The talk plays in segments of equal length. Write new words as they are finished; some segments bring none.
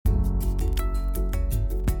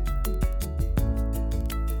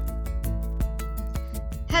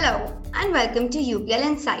Hello and welcome to UPL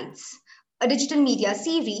Insights, a digital media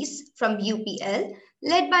series from UPL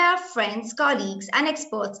led by our friends, colleagues, and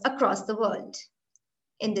experts across the world.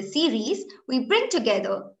 In this series, we bring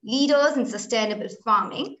together leaders in sustainable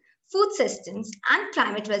farming, food systems, and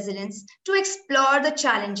climate resilience to explore the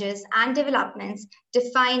challenges and developments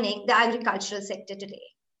defining the agricultural sector today.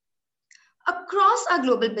 Across our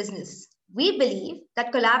global business, we believe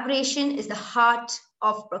that collaboration is the heart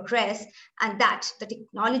of progress and that the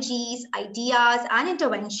technologies, ideas, and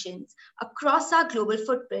interventions across our global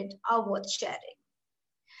footprint are worth sharing.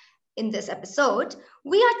 In this episode,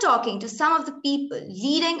 we are talking to some of the people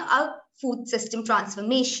leading our food system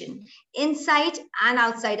transformation inside and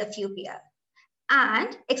outside of UPL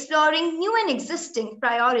and exploring new and existing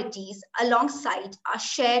priorities alongside our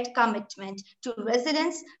shared commitment to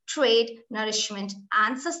resilience, trade, nourishment,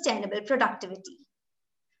 and sustainable productivity.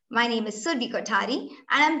 My name is Surbhi Kothari, and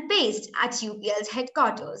I'm based at UPL's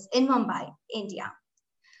headquarters in Mumbai, India.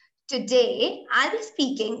 Today, I'll be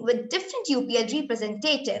speaking with different UPL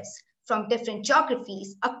representatives from different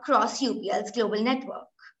geographies across UPL's global network.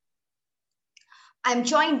 I'm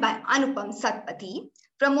joined by Anupam Satpathy,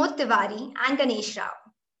 Pramod Tiwari, and Ganesh Rao.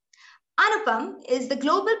 Anupam is the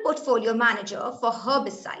Global Portfolio Manager for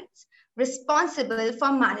herbicides, responsible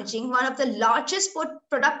for managing one of the largest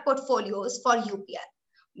product portfolios for UPL,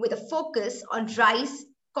 with a focus on rice,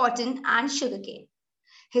 cotton, and sugarcane.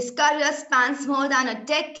 His career spans more than a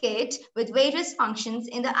decade with various functions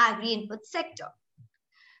in the agri-input sector.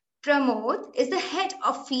 Pramod is the head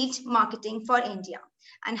of field marketing for India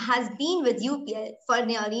and has been with UPL for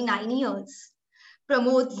nearly 9 years.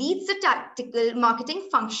 Pramod leads the tactical marketing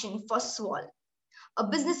function for SWAL, a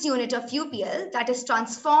business unit of UPL that is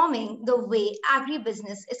transforming the way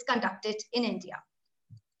agribusiness is conducted in India.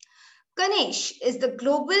 Ganesh is the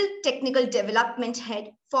Global Technical Development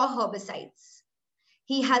Head for herbicides.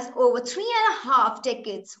 He has over 3.5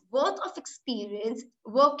 decades worth of experience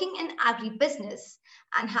working in agribusiness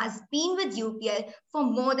and has been with UPL for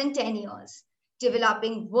more than 10 years,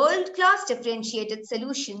 developing world-class differentiated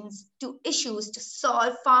solutions to issues to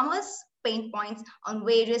solve farmers' pain points on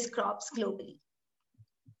various crops globally.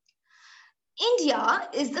 India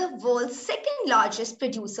is the world's second largest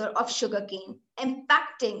producer of sugarcane,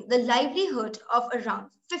 impacting the livelihood of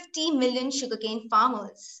around 50 million sugarcane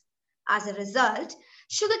farmers. As a result,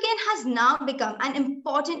 sugarcane has now become an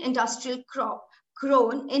important industrial crop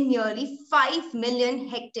grown in nearly 5 million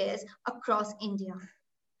hectares across India.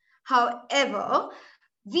 However,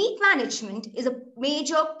 weed management is a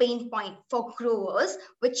major pain point for growers,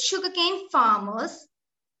 with sugarcane farmers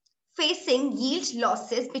facing yield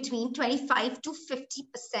losses between 25 to 50%.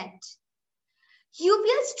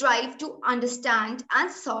 UPL's drive to understand and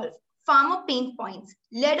solve farmer pain points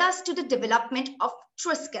led us to the development of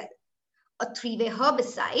Triskel, a three-way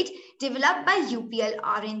herbicide developed by UPL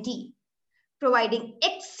R&D, providing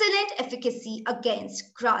excellent efficacy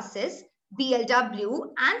against grasses,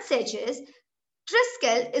 BLW, and sedges.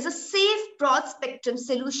 Triskel is a safe broad-spectrum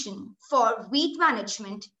solution for weed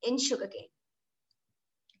management in sugarcane.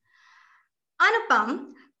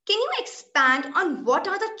 Anupam, can you expand on what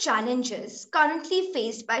are the challenges currently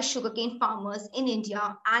faced by sugarcane farmers in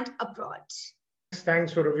India and abroad?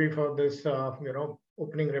 Thanks, Surabhi, for this,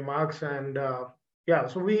 opening remarks. And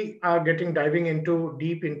so we are diving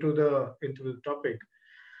deep into the topic.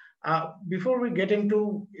 Before we get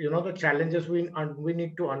into the challenges, we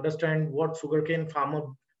need to understand what sugarcane farmer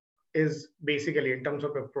is basically in terms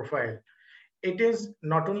of a profile. It is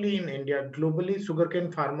not only in India, globally,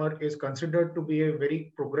 sugarcane farmer is considered to be a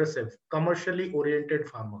very progressive, commercially oriented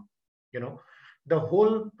farmer. The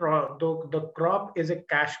whole the crop is a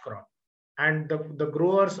cash crop, and the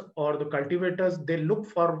growers or the cultivators, they look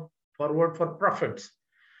forward for profits.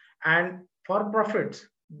 And for profits,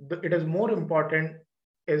 it is more important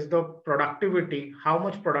is the productivity, how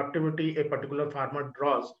much productivity a particular farmer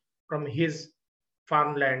draws from his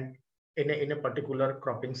farmland in a particular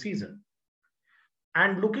cropping season.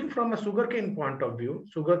 And looking from a sugarcane point of view,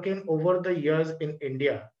 sugarcane over the years in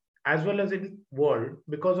India, as well as in world,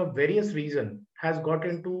 because of various reasons, has got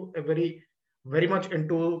into a very much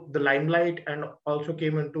into the limelight and also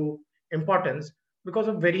came into importance because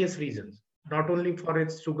of various reasons, not only for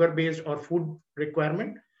its sugar-based or food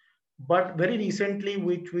requirement, but very recently,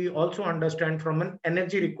 which we also understand from an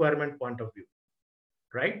energy requirement point of view,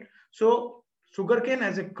 right? So sugarcane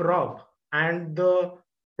as a crop and the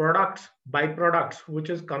byproducts, which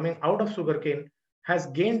is coming out of sugarcane, has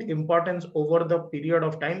gained importance over the period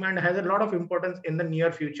of time and has a lot of importance in the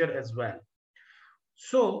near future as well.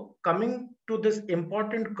 So coming to this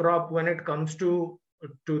important crop when it comes to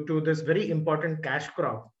this very important cash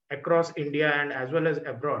crop, across India and as well as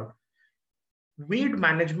abroad, weed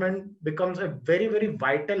management becomes a very, very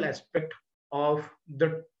vital aspect of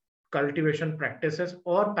the cultivation practices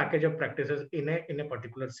or package of practices in a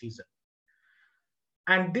particular season.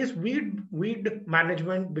 And this weed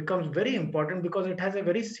management becomes very important because it has a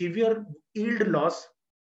very severe yield loss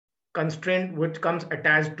constraint which comes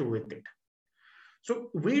attached to with it. So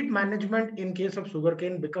weed management in case of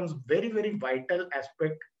sugarcane becomes very, very vital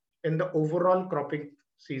aspect in the overall cropping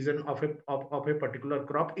season of a particular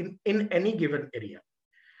crop in any given area.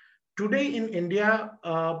 Today in India,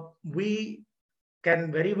 we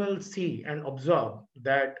can very well see and observe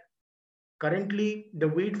that currently the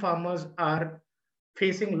weed farmers are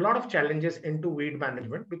facing a lot of challenges into weed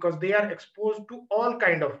management because they are exposed to all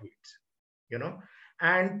kind of weeds, you know.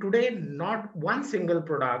 And today, not one single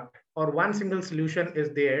product or one single solution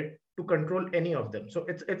is there to control any of them. So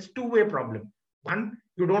it's two-way problem. One,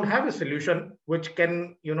 you don't have a solution which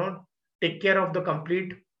can, you know, take care of the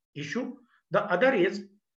complete issue. The other is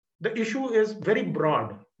the issue is very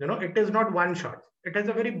broad. You know, it is not one shot. It has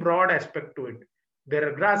a very broad aspect to it. There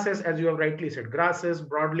are grasses, as you have rightly said, grasses,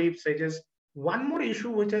 broadleaf, sedges. One more issue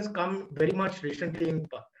which has come very much recently,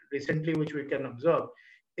 which we can observe,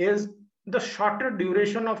 is the shorter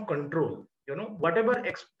duration of control. You know, whatever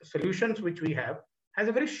solutions which we have has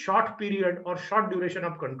a very short period or short duration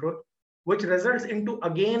of control, which results into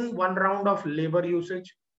again one round of labor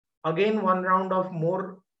usage, again one round of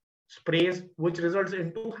more sprays, which results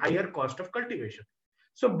into higher cost of cultivation.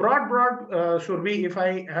 So broad, Shurvi, if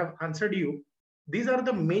I have answered you, these are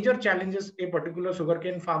the major challenges a particular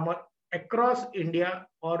sugarcane farmer across India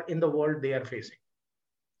or in the world they are facing.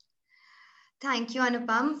 Thank you,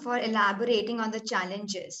 Anupam, for elaborating on the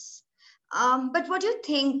challenges. But what do you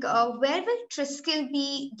think? Where will Triskel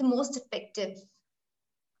be the most effective?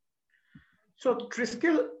 So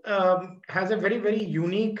Triskel has a very, very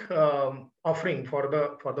unique offering for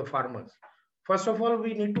the farmers. First of all,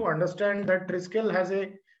 we need to understand that Triskel has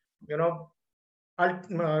a, you know,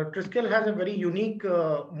 Triskel has a very unique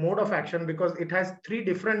mode of action because it has 3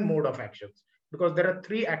 different mode of actions because there are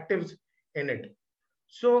 3 actives in it.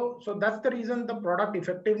 So that's the reason the product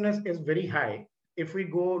effectiveness is very high. If we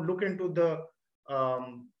go look into the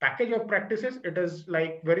package of practices, it is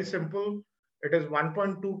like very simple. It is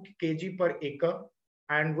 1.2 kg per acre,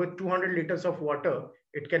 and with 200 liters of water,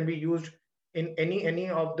 it can be used in any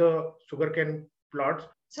of the sugarcane plots.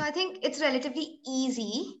 So I think it's relatively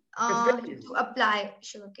easy to apply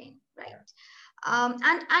sugarcane, right?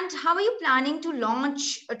 And how are you planning to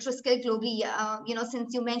launch a Triskel globally? You know,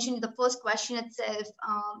 since you mentioned in the first question itself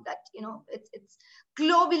that you know it's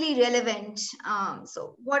globally relevant.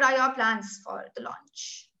 So what are your plans for the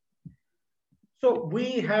launch? So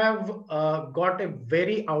we have got a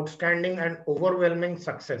very outstanding and overwhelming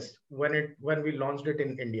success when we launched it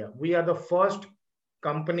in India. We are the first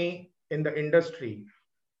company in the industry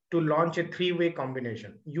to launch a 3-way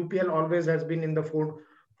combination. UPL always has been in the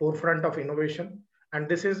forefront of innovation, and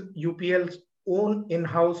this is UPL's own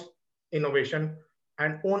in-house innovation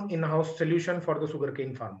and own in-house solution for the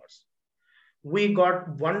sugarcane farmers. We got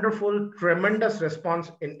wonderful, tremendous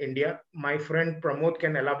response in India. My friend Pramod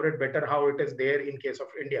can elaborate better how it is there in case of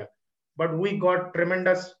India. But we got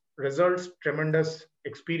tremendous results, tremendous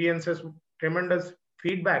experiences, tremendous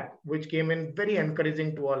feedback, which came in very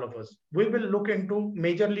encouraging to all of us. We will look into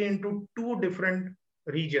majorly into 2 different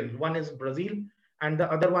regions. One is Brazil, and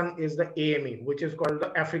the other one is the AME, which is called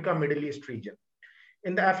the Africa Middle East region.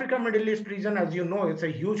 In the Africa Middle East region, as you know, it's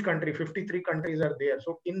a huge country, 53 countries are there.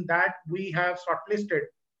 So in that, we have shortlisted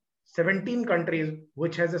 17 countries,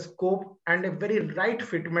 which has a scope and a very right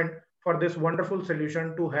fitment for this wonderful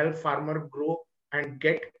solution to help farmer grow and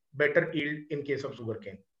get better yield in case of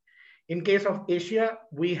sugarcane. In case of Asia,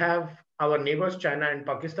 we have our neighbors, China and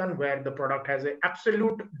Pakistan, where the product has an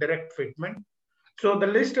absolute direct fitment. So the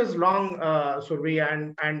list is long, Survi,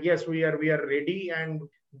 and yes, we are ready, and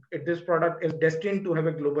this product is destined to have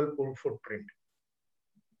a global footprint.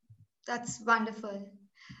 That's wonderful.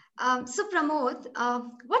 So Pramod,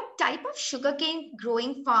 what type of sugarcane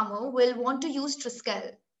growing farmer will want to use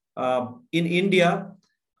Triskel? In India,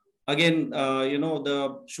 again, you know,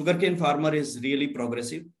 the sugarcane farmer is really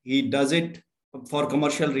progressive. He does it for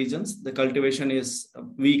commercial reasons. The cultivation is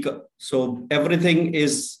weak. So everything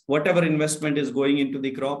is, whatever investment is going into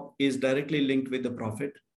the crop is directly linked with the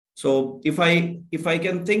profit. So if I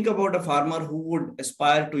can think about a farmer who would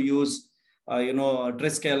aspire to use, you know,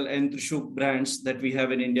 Triskel and Trishul brands that we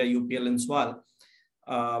have in India, UPL and SWAL,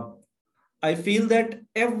 I feel that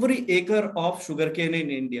every acre of sugarcane in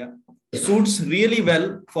India suits really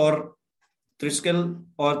well for Triskel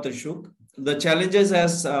or Trishul. the challenges,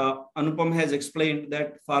 as Anupam has explained,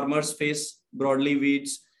 that farmers face broadleaf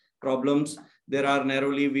weeds problems. There are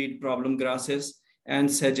narrowleaf weed problem grasses and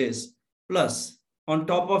sedges. Plus, on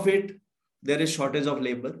top of it, there is shortage of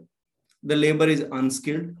labor. The labor is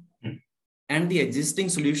unskilled, and the existing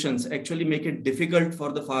solutions actually make it difficult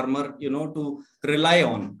for the farmer, to rely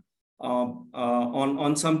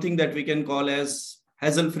on something that we can call as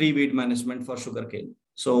hassle-free weed management for sugarcane.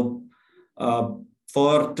 So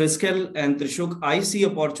for Triskel and Trishuk, I see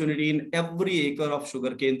opportunity in every acre of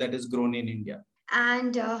sugarcane that is grown in India.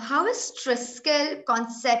 And how is Triskel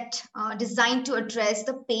concept designed to address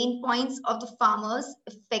the pain points of the farmers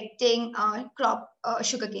affecting crop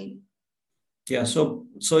sugarcane? Yeah, so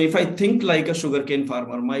if I think like a sugarcane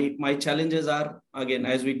farmer, my challenges are, again,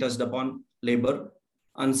 as we touched upon, labor,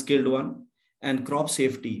 unskilled one, and crop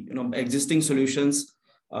safety. Existing solutions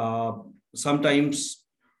sometimes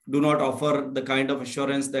do not offer the kind of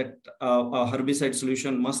assurance that a herbicide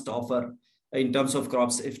solution must offer in terms of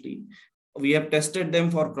crop safety. We have tested them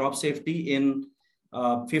for crop safety in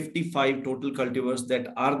 55 total cultivars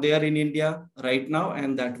that are there in India right now,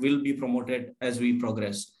 and that will be promoted as we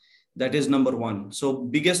progress. That is number one. So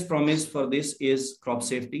biggest promise for this is crop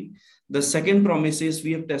safety. The second promise is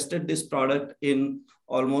we have tested this product in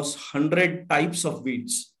almost 100 types of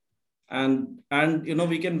weeds. And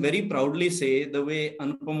we can very proudly say, the way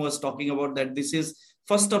Anupam was talking about, that this is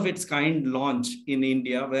first of its kind launch in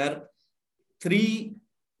India, where 3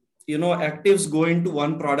 actives go into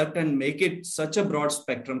one product and make it such a broad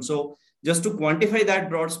spectrum. So just to quantify that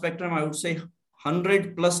broad spectrum, I would say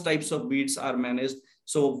 100 plus types of weeds are managed.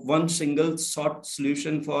 So one single sort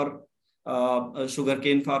solution for a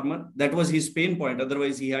sugarcane farmer. That was his pain point.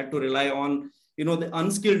 Otherwise, he had to rely on, the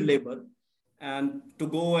unskilled labor and to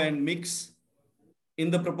go and mix in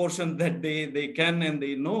the proportion that they can and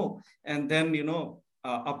they know, and then,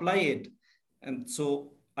 apply it. And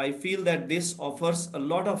so I feel that this offers a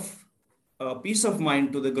lot of peace of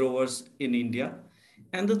mind to the growers in India.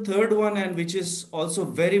 And the third one, and which is also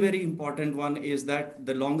very, very important one, is that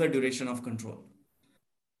the longer duration of control.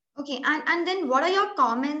 Okay, and then what are your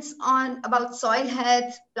comments about soil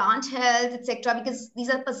health, plant health, etc.? Because these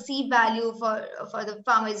are perceived value for the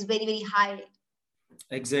farmer is very, very high.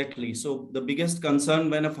 Exactly. So the biggest concern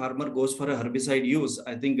when a farmer goes for a herbicide use,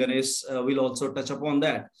 I think Ganesh will also touch upon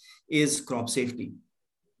that, is crop safety.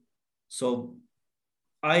 So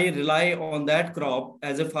I rely on that crop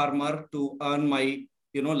as a farmer to earn my,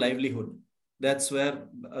 livelihood. That's where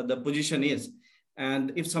the position is.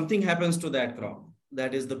 And if something happens to that crop,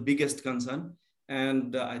 that is the biggest concern.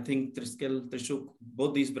 And I think Triskel, Trishuk,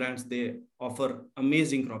 both these brands, they offer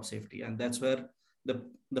amazing crop safety. And that's where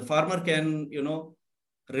the farmer can,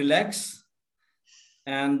 relax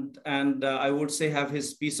and I would say have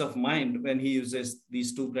his peace of mind when he uses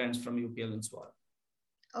these 2 brands from UPL and SWAL.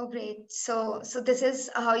 Oh, great. So this is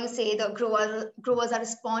how you say the growers are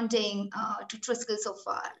responding to Triskel so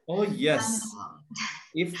far. Oh, yes.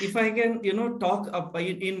 If I can, talk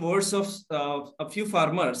in words of a few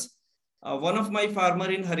farmers, one of my farmer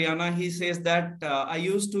in Haryana, he says that I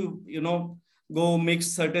used to, go mix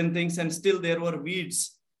certain things and still there were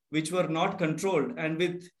weeds which were not controlled. And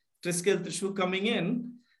with Triskel Trishuk coming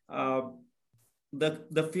in,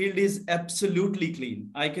 the field is absolutely clean.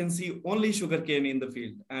 I can see only sugarcane in the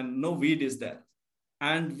field and no weed is there.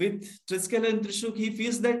 And with Triskel and Trishuk, he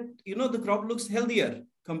feels that, the crop looks healthier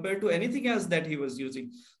compared to anything else that he was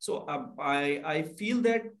using. So I feel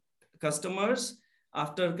that customers,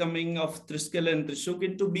 after coming of Triskel and Trishuk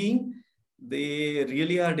into being, they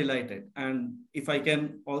really are delighted. And if I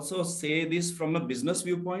can also say this from a business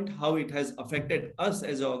viewpoint, how it has affected us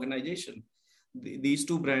as an organization, these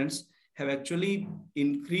 2 brands have actually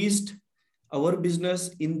increased our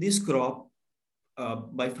business in this crop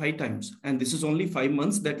by 5 times. And this is only 5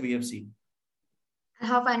 months that we have seen.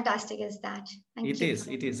 How fantastic is that?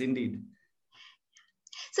 It is indeed.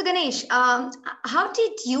 So Ganesh, how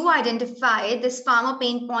did you identify this farmer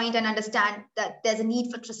pain point and understand that there's a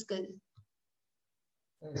need for Triskel?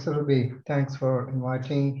 Surabhi, thanks for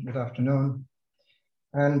inviting. Good afternoon.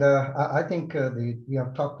 And I think we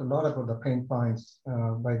have talked a lot about the pain points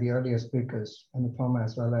by the earlier speakers, Anupam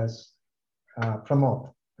as well as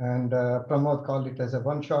Pramod. And Pramod called it as a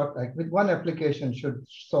one-shot, like with one application should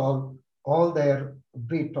solve all their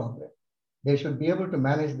weed problem. They should be able to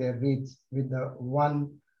manage their weeds with the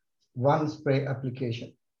one spray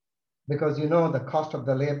application. Because the cost of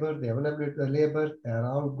the labor, the availability of the labor, they are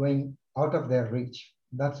all going out of their reach.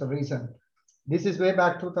 That's the reason. This is way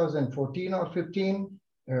back 2014 or 15,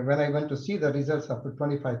 when I went to see the results after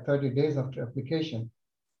 25, 30 days after application.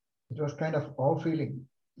 It was kind of awe feeling.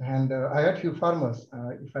 And I had few farmers,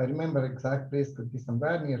 if I remember exact place, could be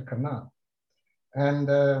somewhere near Karnal. And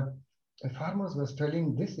farmers was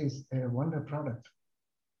telling this is a wonder product.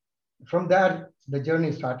 From there, the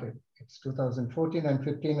journey started. It's 2014 and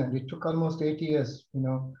 15, and it took almost 8 years,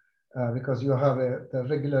 because you have the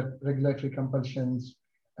regulatory compulsions,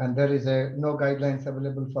 and there is no guidelines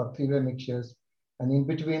available for three-way mixtures. And in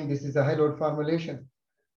between, this is a high load formulation,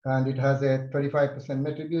 and it has a 35%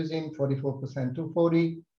 metribuzin, 44%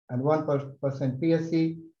 2,4-D, and 1%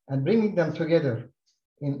 PSC, and bringing them together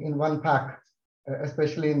in one pack,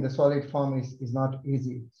 especially in the solid form, is not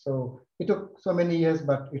easy. So it took so many years,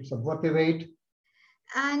 but it's worth the wait.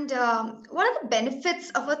 And what are the benefits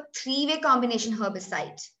of a three-way combination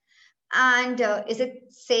herbicide? And is it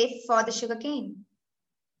safe for the sugarcane?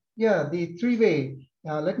 Yeah, the three-way,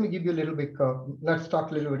 let me give you a little bit, let's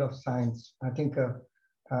talk a little bit of science. I think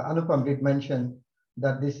Anupam did mention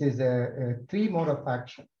that this is a three mode of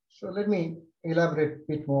action. So let me elaborate a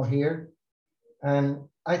bit more here. And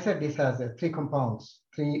I said this has three compounds,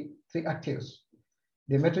 three actives: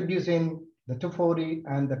 the metribuzin, the 2,4-D,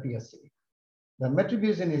 and the PSC. The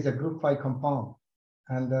metribuzin is a group 5 compound.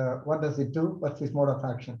 And what does it do? What's its mode of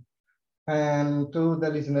action? And to the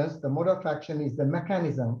listeners, the mode of action is the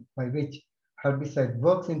mechanism by which herbicide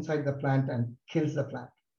works inside the plant and kills the plant.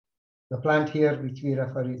 The plant here, which we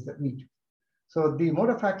refer is the wheat. So the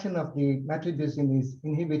mode of action of the metribuzin is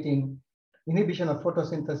inhibition of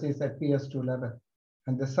photosynthesis at PS2 level.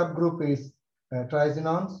 And the subgroup is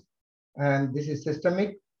triazinones. And this is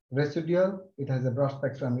systemic, residual. It has a broad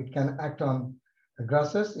spectrum. It can act on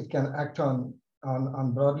grasses. It can act on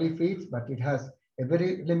broadleaf weeds, but it has a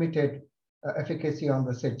very limited efficacy on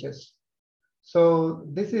the sedges. So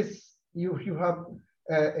this is, you have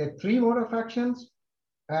a three mode of actions.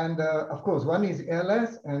 And of course, one is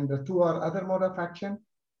ALS and the two are other mode of action.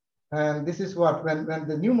 And this is what, when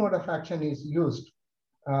the new mode of action is used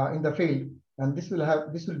in the field, and this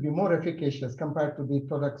will be more efficacious compared to the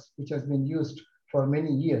products which has been used for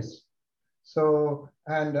many years. So,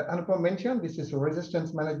 and Anupam mentioned, this is a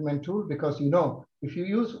resistance management tool, because if you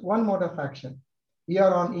use one mode of action year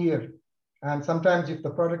on year, and sometimes if the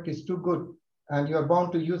product is too good and you are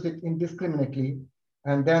bound to use it indiscriminately,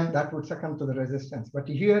 and then that would succumb to the resistance. But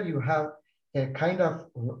here you have a kind of,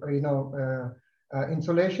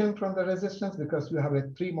 insulation from the resistance, because you have a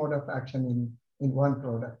three mode of action in one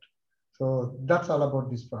product. So that's all about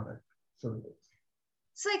this product.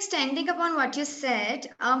 So extending upon what you said,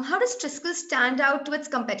 how does Triskel stand out to its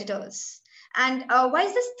competitors? And why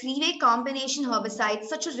is this three-way combination herbicide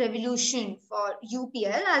such a revolution for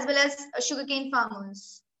UPL as well as sugarcane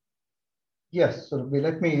farmers? Yes, so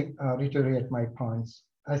let me reiterate my points.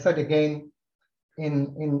 I said again,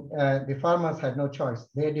 the farmers had no choice.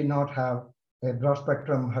 They did not have a broad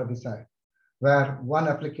spectrum herbicide where one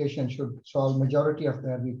application should solve majority of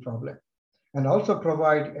their weed problem and also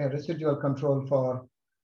provide a residual control for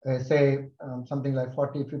say something like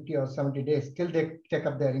 40, 50 or 70 days till they take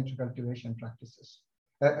up their intercultivation practices,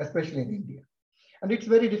 especially in India. And it's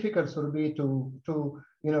very difficult, Surabhi, to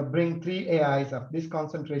bring 3 AIs of this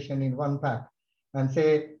concentration in one pack and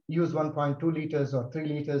say use 1.2 liters or 3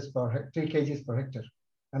 liters per 3 kgs per hectare.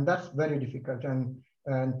 And that's very difficult. And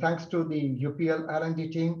thanks to the UPL R&D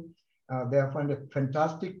team, they have done a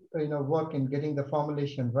fantastic work in getting the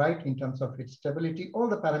formulation right in terms of its stability, all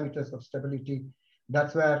the parameters of stability.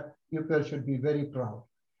 That's where UPL should be very proud.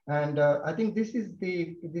 And I think this is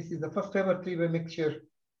the first ever 3-way mixture.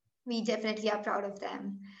 We definitely are proud of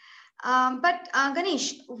them. But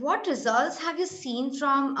Ganesh, what results have you seen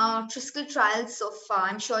from Triskel trials so far?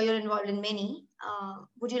 I'm sure you're involved in many.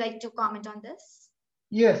 Would you like to comment on this?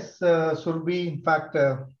 Yes, Surabhi, in fact,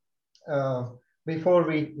 before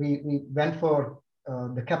we went for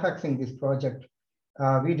the capexing this project,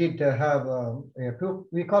 we did have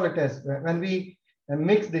we call it as when we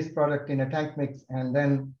mix this product in a tank mix, and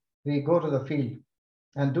then we go to the field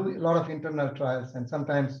and do a lot of internal trials and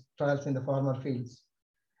sometimes trials in the farmer fields.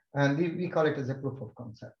 And we call it as a proof of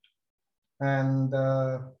concept. And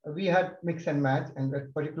we had mix and match, and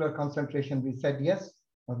at particular concentration, we said, yes,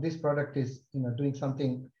 this product is doing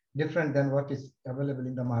something different than what is available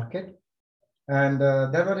in the market. And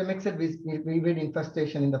there was a mixed weed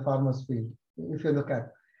infestation in the farmer's field. If you look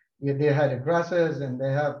at, they had grasses and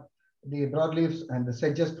they have the broadleaves, and the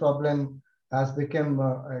sedges problem has become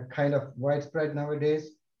a kind of widespread nowadays.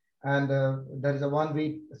 And there is a one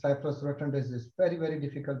weed, Cyprus rotundus, is very, very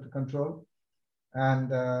difficult to control.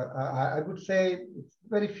 And I would say it's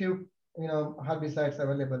very few, herbicides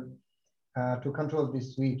available to control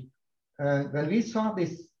this weed. And when we saw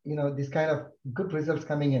this, this kind of good results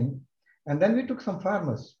coming in, And then we took some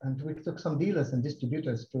farmers and we took some dealers and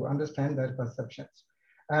distributors to understand their perceptions.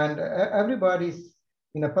 And everybody's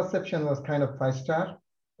perception was kind of 5-star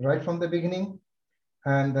right from the beginning.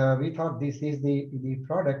 And we thought this is the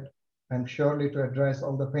product, and surely to address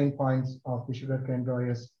all the pain points of the sugarcane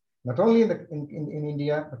growers, not only in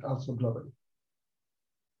India, but also globally.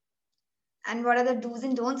 And what are the do's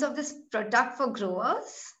and don'ts of this product for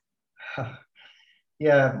growers?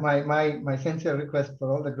 Yeah, my sincere request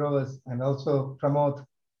for all the growers, and also Pramod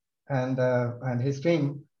and his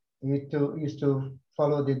team, is to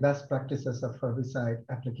follow the best practices of herbicide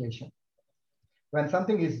application. When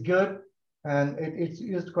something is good, and it's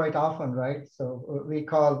used quite often, right? So we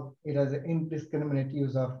call it as an indiscriminate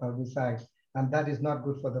use of herbicides, and that is not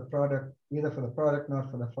good for the product, either for the product nor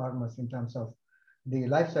for the farmers in terms of the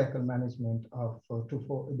life cycle management of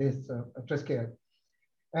this Triscale.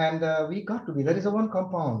 And we got to be, there is a one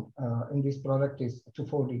compound in this product is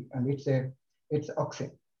 2,4-D, and it's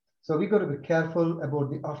auxin. So we got to be careful about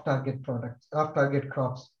the off-target products, off-target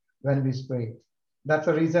crops when we spray. That's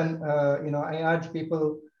the reason, I urge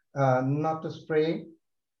people not to spray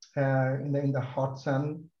in the hot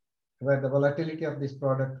sun, where the volatility of this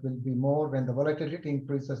product will be more. When the volatility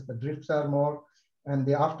increases, the drifts are more, and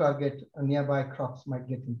the off-target nearby crops might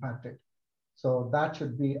get impacted. So that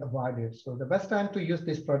should be avoided. So the best time to use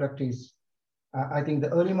this product is, I think, the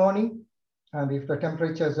early morning. And if the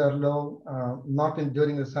temperatures are low, not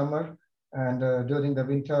during the summer, and during the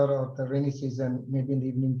winter or the rainy season, maybe in the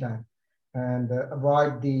evening time. And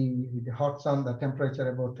avoid the hot sun, the temperature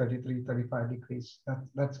about 33, 35 degrees.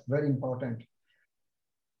 That's very important.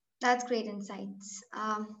 That's great insights.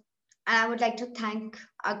 And I would like to thank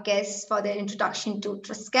our guests for their introduction to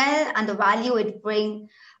Triscale and the value it brings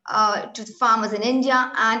to farmers in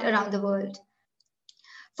India and around the world.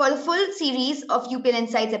 For the full series of UPL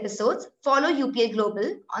Insights episodes, follow UPL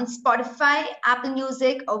Global on Spotify, Apple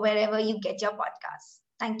Music, or wherever you get your podcasts.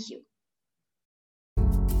 Thank you.